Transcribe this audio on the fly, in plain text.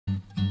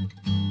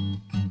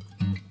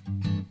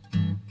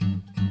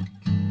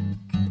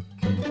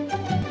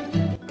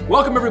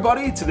Welcome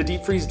everybody to the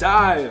Deep Freeze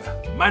Dive.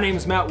 My name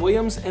is Matt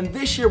Williams, and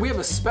this year we have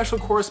a special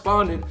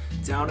correspondent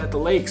down at the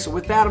lake. So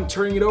with that, I'm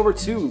turning it over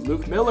to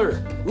Luke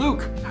Miller.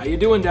 Luke, how you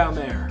doing down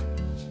there?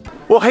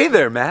 Well, hey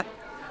there, Matt.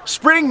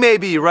 Spring may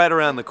be right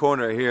around the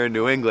corner here in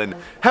New England.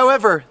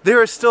 However,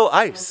 there is still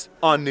ice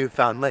on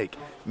Newfound Lake,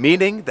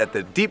 meaning that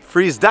the Deep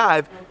Freeze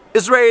Dive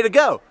is ready to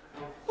go.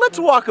 Let's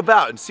walk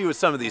about and see what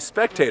some of these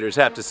spectators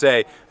have to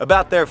say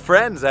about their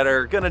friends that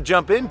are gonna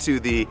jump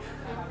into the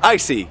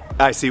icy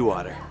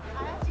water.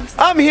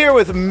 I'm here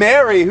with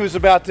Mary, who's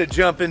about to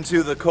jump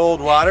into the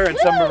cold water, and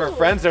some of her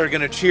friends that are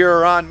gonna cheer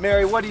her on.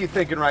 Mary, what are you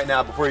thinking right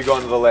now before you go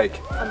into the lake?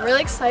 I'm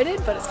really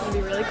excited, but it's gonna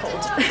be really cold.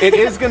 It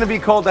is gonna be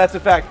cold, that's a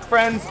fact.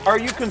 Friends, are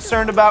you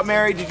concerned about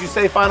Mary? Did you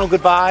say final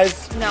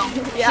goodbyes? No.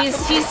 Yeah.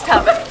 She's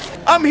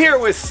tough. I'm here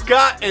with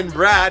Scott and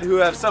Brad, who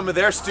have some of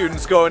their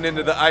students going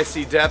into the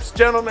icy depths.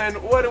 Gentlemen,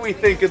 what do we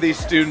think of these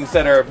students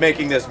that are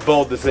making this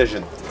bold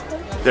decision?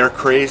 They're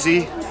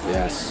crazy.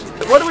 Yes.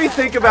 What do we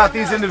think about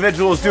these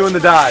individuals doing the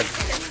dive?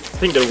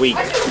 I think they're weak.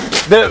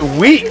 They're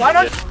weak?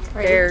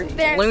 They're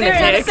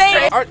lunatics.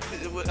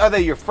 Are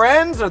they your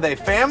friends? Are they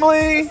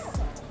family?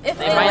 If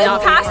they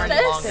live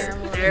past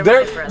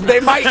this,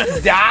 They might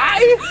die?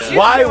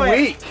 Why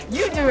weak?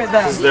 You do it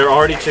then. They're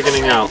already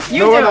chickening out.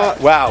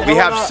 Wow, we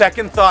have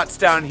second thoughts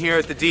down here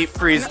at the Deep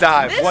Freeze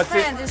Dive.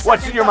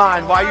 What's in your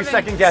mind? Why are you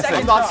second guessing?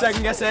 I'm not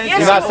second guessing. You're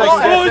not second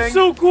guessing? Oh, it's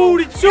so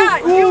cold! It's so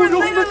cold! Oh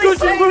my gosh,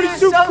 it's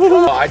so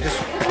cold! I just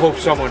hope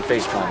someone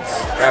face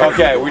plants.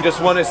 Okay, we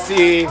just want to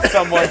see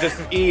someone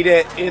just eat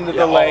it into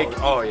the lake.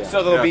 Oh, yeah.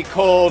 So they'll be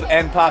cold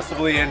and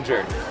possibly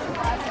injured.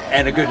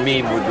 And a good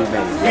meme would be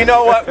made. You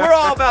know what? We're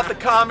all about the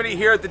comedy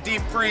here at the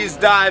Deep Freeze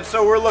Dive,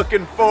 so we're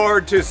looking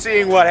forward to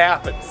seeing what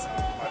happens.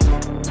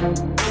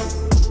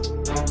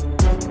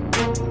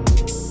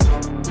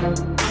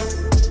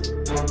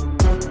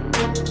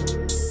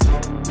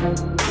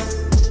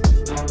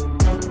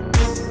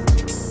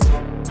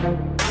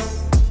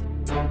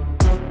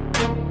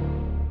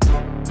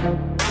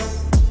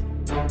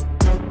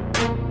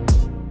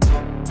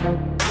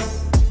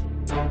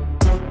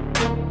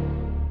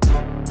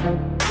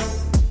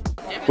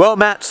 Well,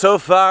 Matt, so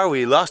far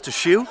we lost a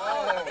shoe,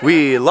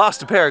 we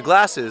lost a pair of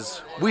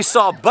glasses, we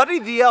saw Buddy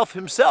the Elf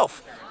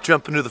himself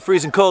jump into the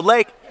freezing cold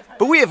lake,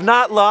 but we have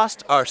not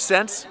lost our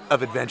sense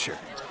of adventure.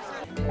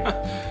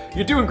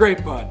 You're doing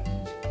great, bud.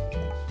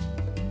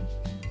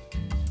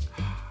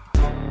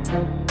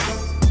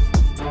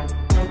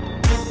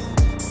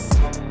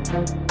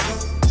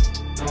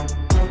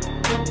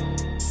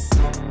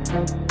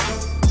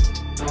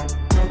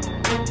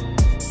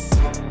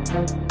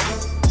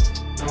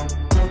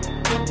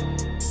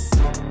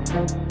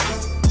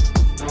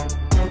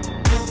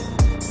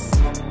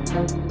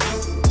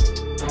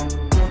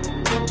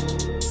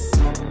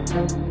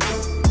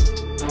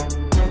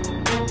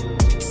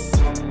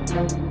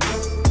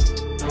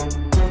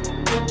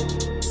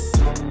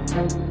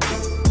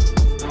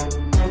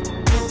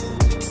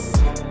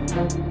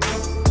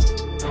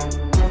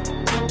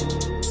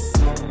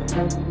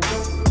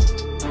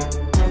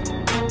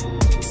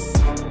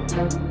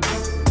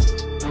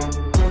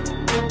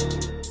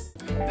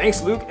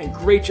 Thanks, Luke, and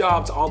great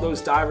job to all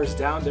those divers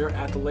down there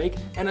at the lake,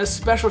 and a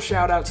special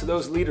shout out to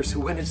those leaders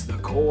who went into the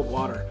cold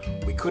water.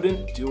 We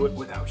couldn't do it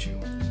without you.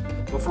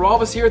 But for all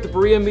of us here at the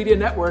Berea Media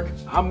Network,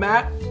 I'm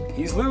Matt,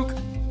 he's Luke.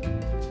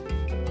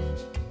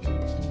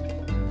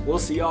 We'll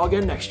see y'all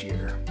again next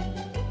year.